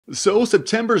So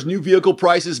September's new vehicle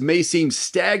prices may seem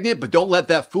stagnant, but don't let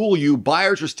that fool you.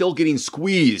 Buyers are still getting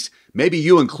squeezed, maybe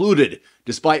you included.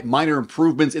 Despite minor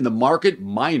improvements in the market,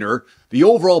 the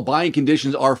overall buying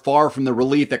conditions are far from the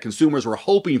relief that consumers were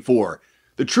hoping for.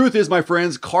 The truth is, my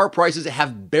friends, car prices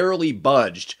have barely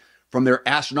budged from their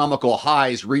astronomical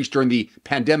highs reached during the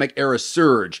pandemic era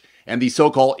surge, and the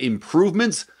so-called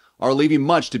improvements are leaving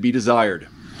much to be desired.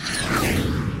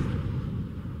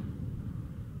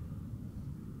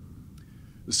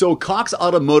 So Cox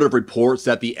Automotive reports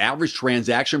that the average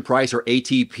transaction price, or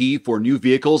ATP, for new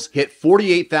vehicles hit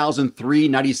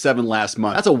 $48,397 last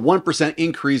month. That's a 1%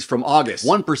 increase from August.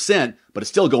 1%, but it's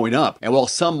still going up. And while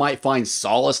some might find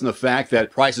solace in the fact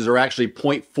that prices are actually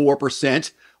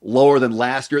 0.4% lower than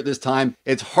last year at this time,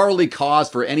 it's hardly cause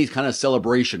for any kind of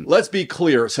celebration. Let's be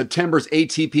clear, September's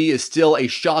ATP is still a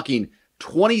shocking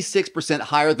 26%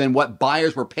 higher than what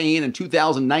buyers were paying in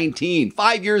 2019,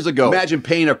 5 years ago. Imagine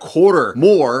paying a quarter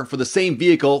more for the same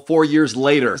vehicle 4 years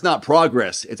later. It's not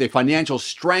progress. It's a financial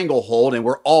stranglehold, and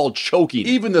we're all choking.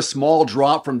 Even the small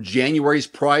drop from January's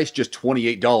price, just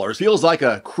 $28, feels like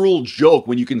a cruel joke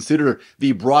when you consider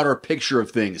the broader picture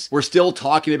of things. We're still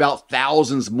talking about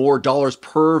thousands more dollars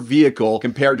per vehicle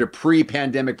compared to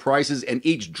pre-pandemic prices, and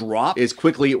each drop is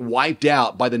quickly wiped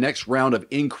out by the next round of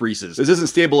increases. This isn't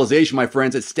stabilization, my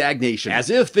friends, it's stagnation. As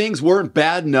if things weren't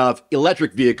bad enough,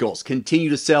 electric vehicles continue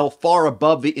to sell far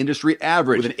above the industry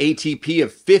average, with an ATP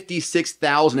of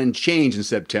 56,000 and change in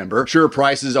September. Sure,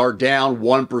 prices are down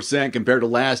 1% compared to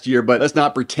last year, but let's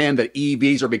not pretend that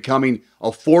EVs are becoming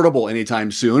affordable anytime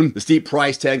soon. The steep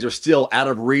price tags are still out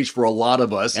of reach for a lot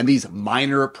of us, and these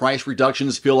minor price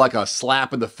reductions feel like a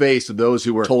slap in the face to those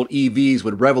who were told EVs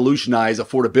would revolutionize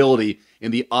affordability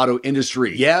in the auto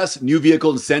industry. Yes, new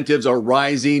vehicle incentives are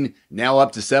rising, now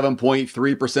up to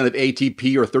 7.3% of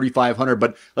ATP or $3,500,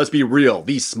 but let's be real,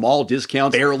 these small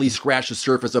discounts barely scratch the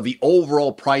surface of the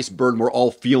overall price burden we're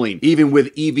all feeling. Even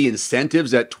with EV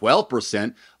incentives at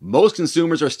 12%, most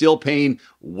consumers are still paying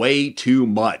way too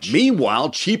much.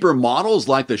 Meanwhile, cheaper models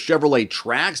like the Chevrolet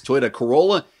Trax, Toyota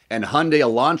Corolla, and Hyundai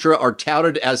Elantra are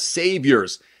touted as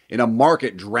saviors in a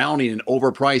market drowning in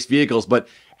overpriced vehicles. But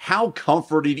how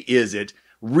comforting is it,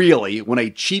 really, when a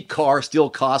cheap car still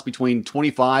costs between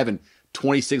 25 and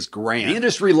 26 grand? The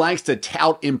industry likes to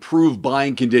tout improved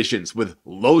buying conditions with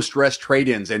low-stress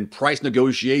trade-ins and price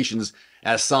negotiations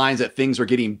as signs that things are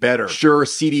getting better. Sure,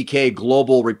 CDK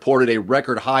Global reported a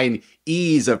record high in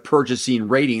ease of purchasing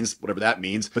ratings, whatever that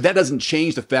means, but that doesn't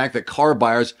change the fact that car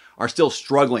buyers are still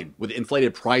struggling with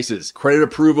inflated prices. Credit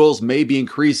approvals may be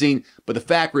increasing, but the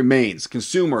fact remains,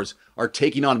 consumers are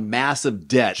taking on massive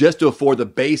debt just to afford the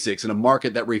basics in a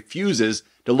market that refuses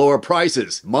to lower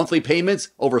prices. Monthly payments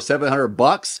over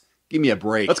 $700? Give me a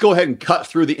break. Let's go ahead and cut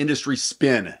through the industry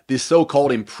spin. These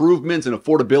so-called improvements in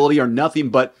affordability are nothing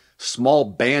but small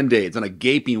band-aids on a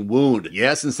gaping wound.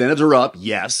 Yes, incentives are up.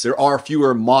 Yes, there are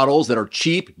fewer models that are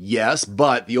cheap. Yes,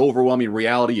 but the overwhelming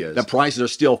reality is that prices are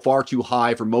still far too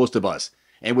high for most of us.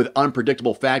 And with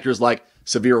unpredictable factors like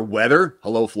severe weather,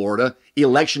 hello Florida,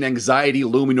 election anxiety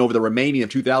looming over the remaining of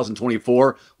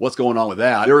 2024, what's going on with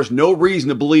that? There is no reason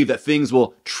to believe that things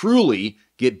will truly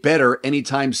get better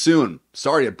anytime soon.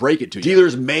 Sorry to break it to you.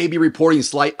 Dealers may be reporting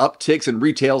slight upticks in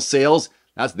retail sales.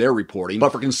 That's their reporting.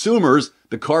 But for consumers,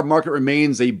 the car market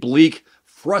remains a bleak,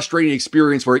 frustrating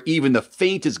experience where even the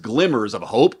faintest glimmers of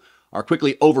hope are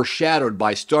quickly overshadowed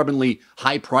by stubbornly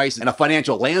high prices and a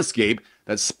financial landscape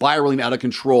that's spiraling out of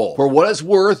control. For what it's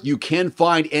worth, you can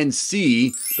find and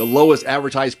see the lowest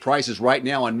advertised prices right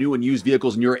now on new and used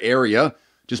vehicles in your area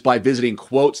just by visiting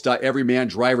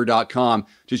quotes.everymandriver.com.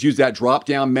 Just use that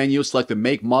drop-down menu, select the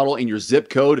make, model, and your zip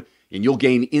code, and you'll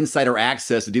gain insider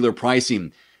access to dealer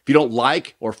pricing. If you don't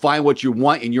like or find what you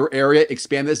want in your area,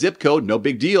 expand the zip code, no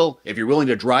big deal. If you're willing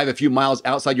to drive a few miles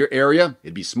outside your area,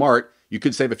 it'd be smart. You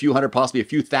could save a few hundred, possibly a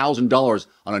few $1,000s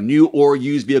on a new or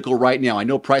used vehicle right now. I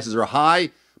know prices are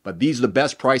high, but these are the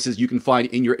best prices you can find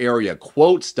in your area.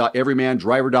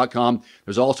 Quotes.everymandriver.com.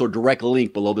 There's also a direct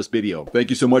link below this video. Thank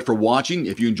you so much for watching.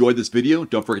 If you enjoyed this video,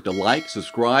 don't forget to like,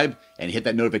 subscribe, and hit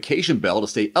that notification bell to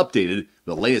stay updated with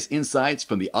the latest insights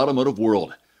from the automotive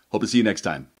world. Hope to see you next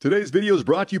time. Today's video is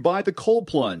brought to you by The Cold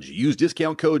Plunge. Use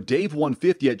discount code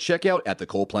DAVE150 at checkout at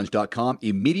thecoldplunge.com.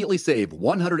 Immediately save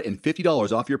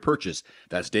 $150 off your purchase.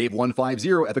 That's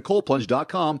DAVE150 at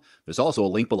thecoldplunge.com. There's also a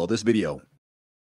link below this video.